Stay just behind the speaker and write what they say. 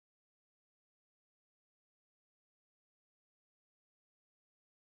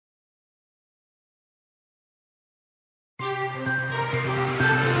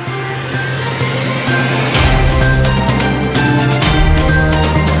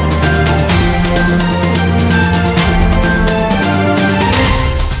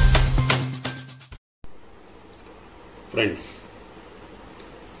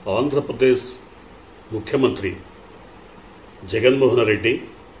ఆంధ్రప్రదేశ్ ముఖ్యమంత్రి జగన్మోహన్ రెడ్డి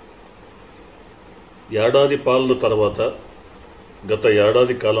ఏడాది పాలన తర్వాత గత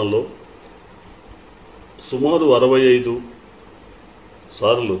ఏడాది కాలంలో సుమారు 65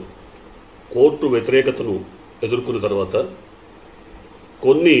 సార్లు కోర్టు వ్యతిరేకతను ఎదుర్కొన్న తర్వాత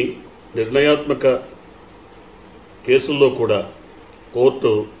కొన్ని నిర్ణయాత్మక కేసుల్లో కూడా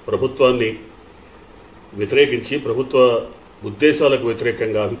కోర్టు ప్రభుత్వాన్ని వ్యతిరేకించి ప్రభుత్వ ఉద్దేశాలకు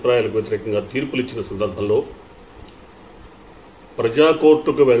వ్యతిరేకంగా అభిప్రాయాలకు వ్యతిరేకంగా తీర్పులు ఇచ్చిన సందర్భంలో ప్రజా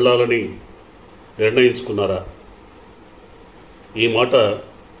కోర్టుకు వెళ్లాలని నిర్ణయించుకున్నారా? ఈ మాట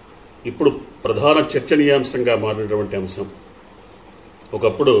ఇప్పుడు ప్రధాన చర్చనీయాంశంగా మారినటువంటి అంశం.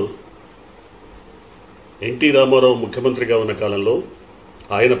 ఒకప్పుడు ఎన్టీ రామారావు ముఖ్యమంత్రిగా ఉన్న కాలంలో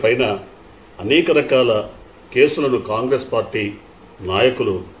ఆయన పైన అనేక రకాల కేసులను కాంగ్రెస్ పార్టీ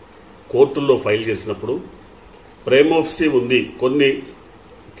నాయకులు కోర్టుల్లో ఫైల్ చేసినప్పుడు ప్రేమోఫ్సీ ఉంది, కొన్ని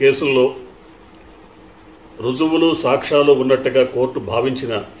కేసుల్లో రుజువులు సాక్ష్యాలు ఉన్నట్టుగా కోర్టు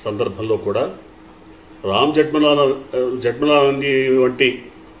భావించిన సందర్భంలో కూడా రామ్ జెఠ్మలాని వంటి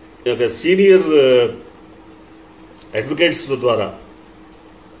సీనియర్ అడ్వకేట్స్ ద్వారా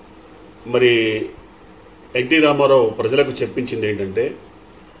మరి ఎన్టీ రామారావు ప్రజలకు చెప్పించింది ఏంటంటే,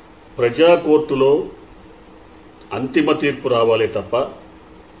 ప్రజా కోర్టులో అంతిమ తీర్పు రావాలి తప్ప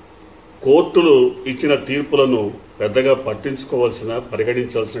కోర్టులు ఇచ్చిన తీర్పులను పెద్దగా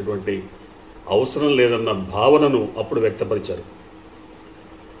పరిగణించాల్సినటువంటి అవసరం లేదన్న భావనను అప్పుడు వ్యక్తపరిచారు.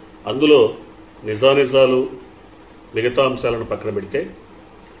 అందులో నిజానిజాలు మిగతా అంశాలను పక్కన పెడితే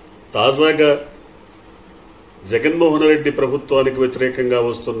తాజాగా జగన్మోహన్ రెడ్డి ప్రభుత్వానికి వ్యతిరేకంగా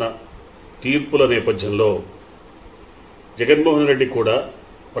వస్తున్న తీర్పుల నేపథ్యంలో జగన్మోహన్ రెడ్డి కూడా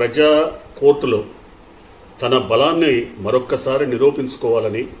ప్రజా కోర్టులో తన బలాన్ని మరొక్కసారి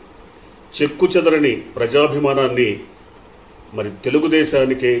నిరూపించుకోవాలని, చెక్కుచెదరని ప్రజాభిమానాన్ని మరి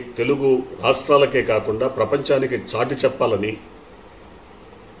తెలుగుదేశానికి, తెలుగు రాష్ట్రాలకే కాకుండా ప్రపంచానికి చాటి చెప్పాలని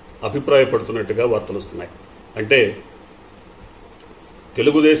అభిప్రాయపడుతున్నట్టుగా వార్తలు వస్తున్నాయి. అంటే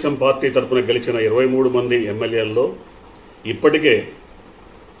తెలుగుదేశం పార్టీ తరఫున గెలిచిన 23 మంది ఎమ్మెల్యేల్లో ఇప్పటికే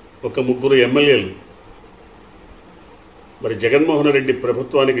ఒక 3 ఎమ్మెల్యేలు మరి జగన్మోహన్ రెడ్డి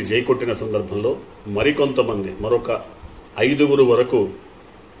ప్రభుత్వానికి జై కొట్టిన సందర్భంలో మరికొంతమంది, మరొక 5 వరకు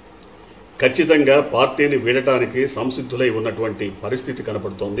ఖచ్చితంగా పార్టీని వీడటానికి సంసిద్ధులై ఉన్నటువంటి పరిస్థితి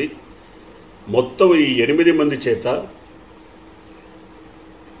కనపడుతోంది. మొత్తం ఈ 8 మంది చేత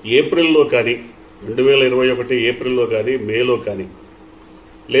ఏప్రిల్లో కానీ, 2021 ఏప్రిల్లో కానీ, మేలో కానీ,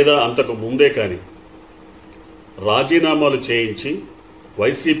 లేదా అంతకు ముందే కానీ రాజీనామాలు చేయించి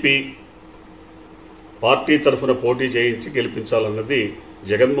వైసీపీ పార్టీ తరఫున పోటీ చేయించి గెలిపించాలన్నది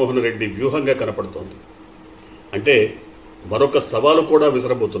జగన్మోహన్ రెడ్డి వ్యూహంగా కనపడుతోంది. అంటే మరొక సవాలు కూడా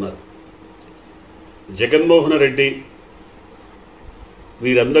విసరబోతున్నారు. జగన్మోహన్ రెడ్డి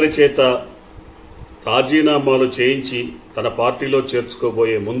వీరందరి చేత రాజీనామాలు చేయించి తన పార్టీలో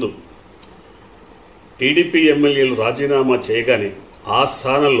చేర్చుకోబోయే ముందు టీడీపీ ఎమ్మెల్యేలు రాజీనామా చేయగానే ఆ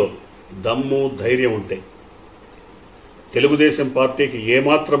స్థానంలో దమ్ము, ధైర్యం ఉంటే, తెలుగుదేశం పార్టీకి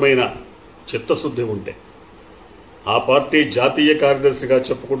ఏమాత్రమైన చిత్తశుద్ధి ఉంటే, ఆ పార్టీ జాతీయ కార్యదర్శిగా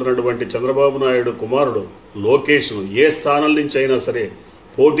చెప్పుకుంటున్నటువంటి చంద్రబాబు నాయుడు కుమారుడు లోకేష్ను ఏ స్థానం నుంచి అయినా సరే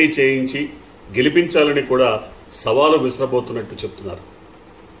పోటీ చేయించి గెలిపించాలని కూడా సవాలు విసరబోతున్నట్టు చెప్తున్నారు.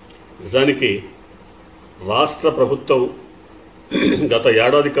 నిజానికి రాష్ట్ర ప్రభుత్వం గత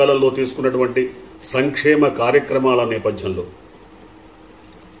ఏడాది కాలంలో తీసుకున్నటువంటి సంక్షేమ కార్యక్రమాల నేపథ్యంలో,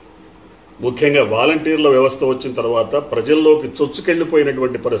 ముఖ్యంగా వాలంటీర్ల వ్యవస్థ వచ్చిన తర్వాత ప్రజల్లోకి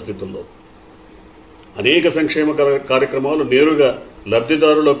చొచ్చుకెళ్లిపోయినటువంటి పరిస్థితుల్లో అనేక సంక్షేమ కార్యక్రమాలు నేరుగా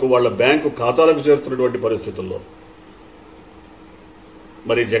లబ్ధిదారులకు వాళ్ళ బ్యాంకు ఖాతాలకు చేరుతున్నటువంటి పరిస్థితుల్లో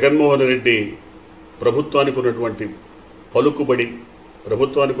మరి జగన్మోహన్ రెడ్డి ప్రభుత్వానికి ఉన్నటువంటి పలుకుబడి,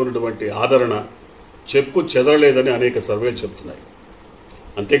 ప్రభుత్వానికి ఉన్నటువంటి ఆదరణ చెక్కు చెదరలేదని అనేక సర్వేలు చెప్తున్నాయి.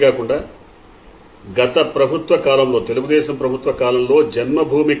 అంతేకాకుండా గత ప్రభుత్వ కాలంలో, తెలుగుదేశం ప్రభుత్వ కాలంలో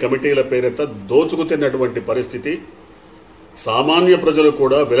జన్మభూమి కమిటీల పేరిట దోచుకు తిన్నటువంటి పరిస్థితి, సామాన్య ప్రజలు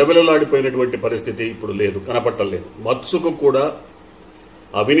కూడా విలవిలలాడిపోయినటువంటి పరిస్థితి ఇప్పుడు లేదు, కనపట్టలేదు. మత్సుకు కూడా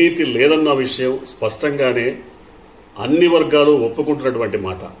అవినీతి లేదన్న విషయం స్పష్టంగానే అన్ని వర్గాలు ఒప్పుకుంటున్నటువంటి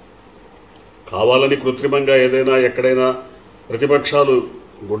మాట. కావాలని కృత్రిమంగా ఏదైనా ఎక్కడైనా ప్రతిపక్షాలు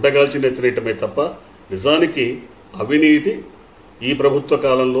గుడ్డగాల్చి నెత్తినేయటమే తప్ప నిజానికి అవినీతి ఈ ప్రభుత్వ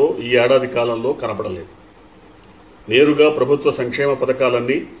కాలంలో, ఈ ఏడాది కాలంలో కనపడలేదు. నేరుగా ప్రభుత్వ సంక్షేమ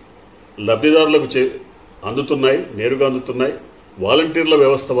పథకాలన్నీ లబ్ధిదారులకు అందుతున్నాయి, నేరుగా అందుతున్నాయి. వాలంటీర్ల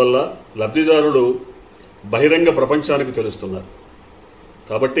వ్యవస్థ వల్ల లబ్ధిదారులు బహిరంగ ప్రపంచానికి తెలుస్తున్నారు.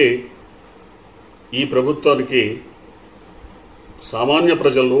 కాబట్టి ఈ ప్రభుత్వానికి సామాన్య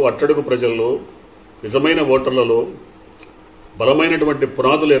ప్రజల్లో, అట్టడుగు ప్రజల్లో, నిజమైన ఓటర్లలో బలమైనటువంటి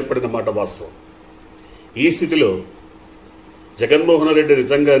పునాదులు ఏర్పడిన మాట వాస్తవం. ఈ స్థితిలో జగన్మోహన్ రెడ్డి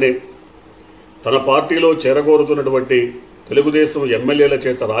నిజంగానే తన పార్టీలో చేరగోరుతున్నటువంటి తెలుగుదేశం ఎమ్మెల్యేల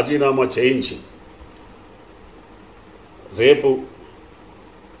చేత రాజీనామా చేయించి రేపు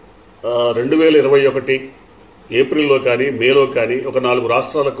 2021 ఏప్రిల్లో కానీ మేలో కానీ ఒక 4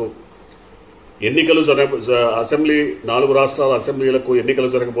 రాష్ట్రాలకు ఎన్నికలు అసెంబ్లీ 4 రాష్ట్రాల అసెంబ్లీలకు ఎన్నికలు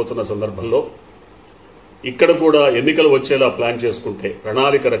జరగబోతున్న సందర్భంలో ఇక్కడ కూడా ఎన్నికలు వచ్చేలా ప్లాన్ చేసుకుంటే,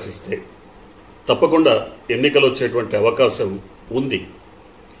 ప్రణాళిక రచిస్తే తప్పకుండా ఎన్నికలు వచ్చేటువంటి అవకాశం ఉంది.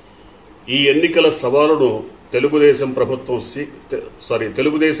 ఈ ఎన్నికల సవాలును తెలుగుదేశం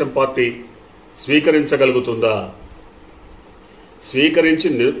పార్టీ స్వీకరించగలుగుతుందా? స్వీకరించి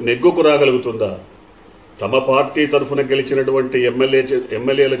నెగ్గుకు రాగలుగుతుందా? తమ పార్టీ తరఫున గెలిచినటువంటి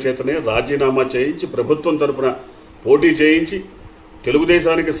ఎమ్మెల్యేల చేతనే రాజీనామా చేయించి ప్రభుత్వం తరఫున పోటీ చేయించి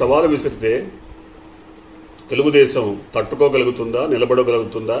తెలుగుదేశానికి సవాలు విసిరితే తెలుగుదేశం తట్టుకోగలుగుతుందా,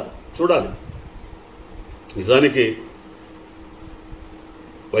 నిలబడగలుగుతుందా చూడాలి. నిజానికి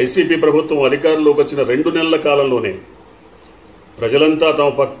వైసీపీ ప్రభుత్వం అధికారంలోకి వచ్చిన 2 నెలల కాలంలోనే ప్రజలంతా తమ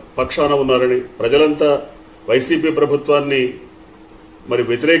పక్షాన ఉన్నారని, ప్రజలంతా వైసీపీ ప్రభుత్వాన్ని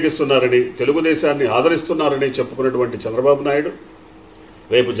వ్యతిరేకిస్తున్నారని, తెలుగుదేశాన్ని ఆదరిస్తున్నారని చెప్పుకున్నటువంటి చంద్రబాబు నాయుడు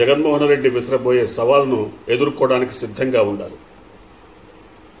రేపు జగన్మోహన్ రెడ్డి విసిరబోయే సవాల్ను ఎదుర్కోవడానికి సిద్ధంగా ఉండాలి.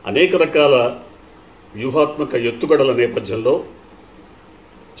 అనేక రకాల వ్యూహాత్మక ఎత్తుగడల నేపథ్యంలో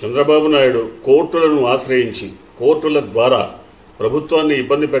చంద్రబాబు నాయుడు కోర్టులను ఆశ్రయించి కోర్టుల ద్వారా ప్రభుత్వాన్ని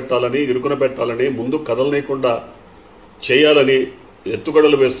ఇబ్బంది పెట్టాలని, ఇరుకున పెట్టాలని, ముందు కదలనీయకుండా చేయాలని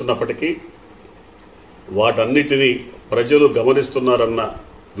ఎత్తుగడలు వేస్తున్నప్పటికీ వాటన్నిటినీ ప్రజలు గమనిస్తున్నారన్న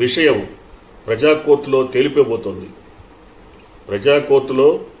విషయం ప్రజాకోర్టులో తేలిపోబోతోంది. ప్రజాకోర్టులో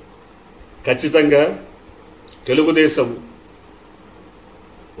ఖచ్చితంగా తెలుగుదేశం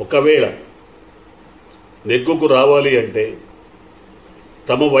ఒకవేళ నెగ్గుకు రావాలి అంటే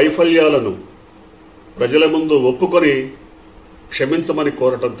తమ వైఫల్యాలను ప్రజల ముందు ఒప్పుకొని క్షమించమని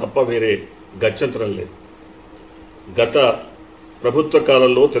కోరటం తప్ప వేరే గత్యంతరం లేదు. గత ప్రభుత్వ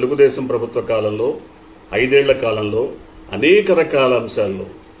కాలంలో, తెలుగుదేశం ప్రభుత్వ కాలంలో 5 ఏళ్ల కాలంలో అనేక రకాల అంశాల్లో,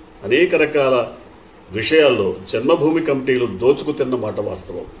 అనేక రకాల విషయాల్లో జన్మభూమి కమిటీలు దోచుకుతిన్న మాట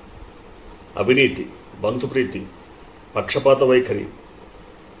వాస్తవం. అవినీతి, బంధుప్రీతి, పక్షపాత వైఖరి,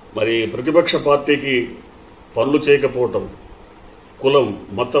 ప్రతిపక్ష పార్టీకి పనులు చేయకపోవటం, కులం,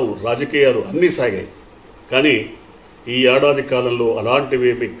 మతం, రాజకీయాలు అన్నీ సాగాయి. కానీ ఈ ఏడాది కాలంలో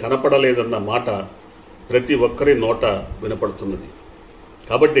అలాంటివేమీ కనపడలేదన్న మాట ప్రతి ఒక్కరి నోట వినపడుతున్నది.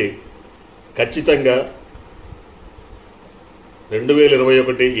 కాబట్టి ఖచ్చితంగా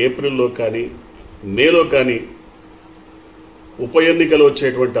 2021 ఏప్రిల్లో కానీ మేలో కానీ ఉప ఎన్నికలు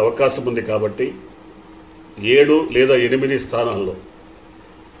వచ్చేటువంటి అవకాశం ఉంది. కాబట్టి 7 లేదా 8 స్థానాల్లో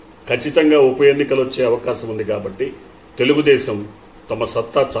ఖచ్చితంగా ఉప ఎన్నికలు వచ్చే అవకాశం ఉంది. కాబట్టి తెలుగుదేశం తమ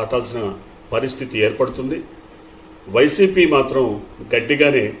సత్తా చాటాల్సిన పరిస్థితి ఏర్పడుతుంది. వైసీపీ మాత్రం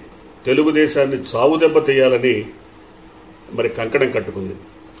గట్టిగానే తెలుగుదేశాన్ని చావుదెబ్బ తీయాలని కంకణం కట్టుకుంది.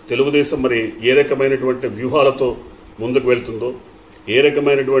 తెలుగుదేశం ఏ రకమైనటువంటి వ్యూహాలతో ముందుకు వెళ్తుందో, ఏ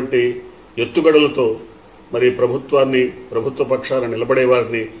రకమైనటువంటి ఎత్తుగడలతో ప్రభుత్వాన్ని, ప్రభుత్వ పక్షాన నిలబడే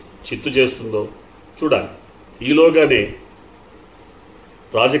వారిని చిత్తు చేస్తుందో చూడాలి. ఈలోగానే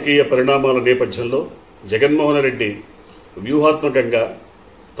రాజకీయ పరిణామాల నేపథ్యంలో జగన్మోహన్ రెడ్డి వ్యూహాత్మకంగా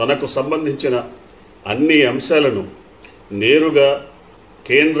తనకు సంబంధించిన అన్ని అంశాలను నేరుగా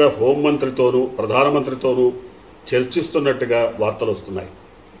కేంద్ర హోంమంత్రితోనూ ప్రధానమంత్రితోనూ చర్చిస్తున్నట్టుగా వార్తలు వస్తున్నాయి.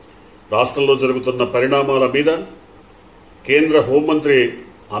 రాష్ట్రంలో జరుగుతున్న పరిణామాల మీద కేంద్ర హోంమంత్రి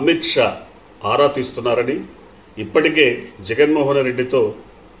అమిత్ షా ఆరా తీస్తున్నారని, ఇప్పటికే జగన్మోహన్ రెడ్డితో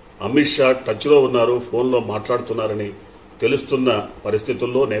అమిత్ షా టచ్లో ఉన్నారు, ఫోన్లో మాట్లాడుతున్నారని తెలుస్తున్న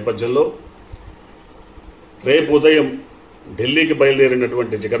పరిస్థితుల్లో నేపథ్యంలో రేపు ఉదయం ఢిల్లీకి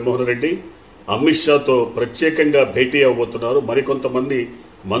బయలుదేరినటువంటి జగన్మోహన్ రెడ్డి అమిత్ షాతో ప్రత్యేకంగా భేటీ అవ్వబోతున్నారు. మరికొంతమంది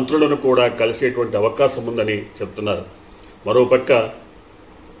మంత్రులను కూడా కలిసేటువంటి అవకాశం ఉందని చెప్తున్నారు. మరోపక్క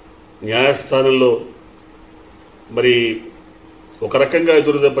న్యాయస్థానంలో ఒక రకంగా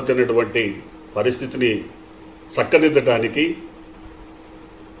ఎదురుదెబ్బతిన్నటువంటి పరిస్థితిని చక్కదిద్దడానికి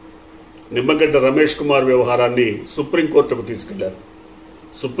నిమ్మగడ్డ రమేష్ కుమార్ వ్యవహారాన్ని సుప్రీంకోర్టుకు తీసుకెళ్లారు.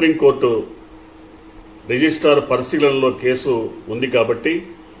 సుప్రీంకోర్టు రిజిస్ట్రార్ పరిశీలనలో కేసు ఉంది కాబట్టి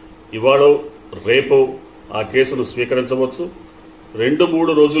ఇవాళ రేపు ఆ కేసును స్వీకరించవచ్చు.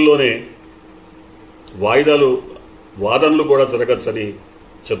 2-3 రోజుల్లోనే వాదనలు కూడా జరగచ్చని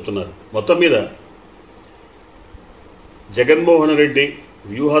చెప్తున్నారు. మొత్తం మీద జగన్మోహన్ రెడ్డి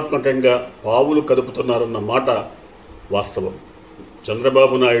వ్యూహాత్మకంగా పావులు కదుపుతున్నారన్న మాట వాస్తవం.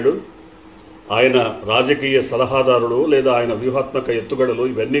 చంద్రబాబు నాయుడు, ఆయన రాజకీయ సలహాదారులు లేదా ఆయన వ్యూహాత్మక ఎత్తుగడలు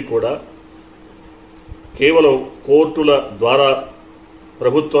ఇవన్నీ కూడా కేవలం కోర్టుల ద్వారా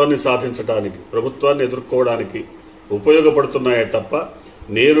ప్రభుత్వాన్ని సాధించడానికి, ప్రభుత్వాన్ని ఎదుర్కోవడానికి ఉపయోగపడుతున్నాయే తప్ప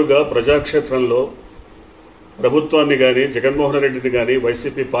నేరుగా ప్రజాక్షేత్రంలో ప్రభుత్వాన్ని కానీ, జగన్మోహన్ రెడ్డిని కానీ,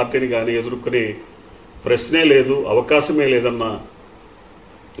 వైసీపీ పార్టీని కానీ ఎదుర్కొనే ప్రశ్నే లేదు, అవకాశమే లేదన్న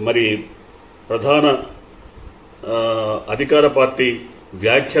మరి ప్రధాన అధికార పార్టీ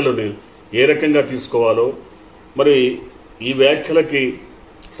వ్యాఖ్యలను ఏ రకంగా తీసుకోవాలో, మరి ఈ వ్యాఖ్యలకి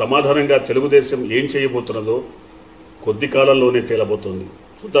సమాధానంగా తెలుగుదేశం ఏం చేయబోతున్నదో కొద్ది కాలంలోనే తేలబోతుంది.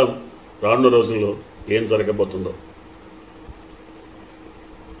 చూద్దాం రానున్న రోజుల్లో ఏం జరగబోతుందో.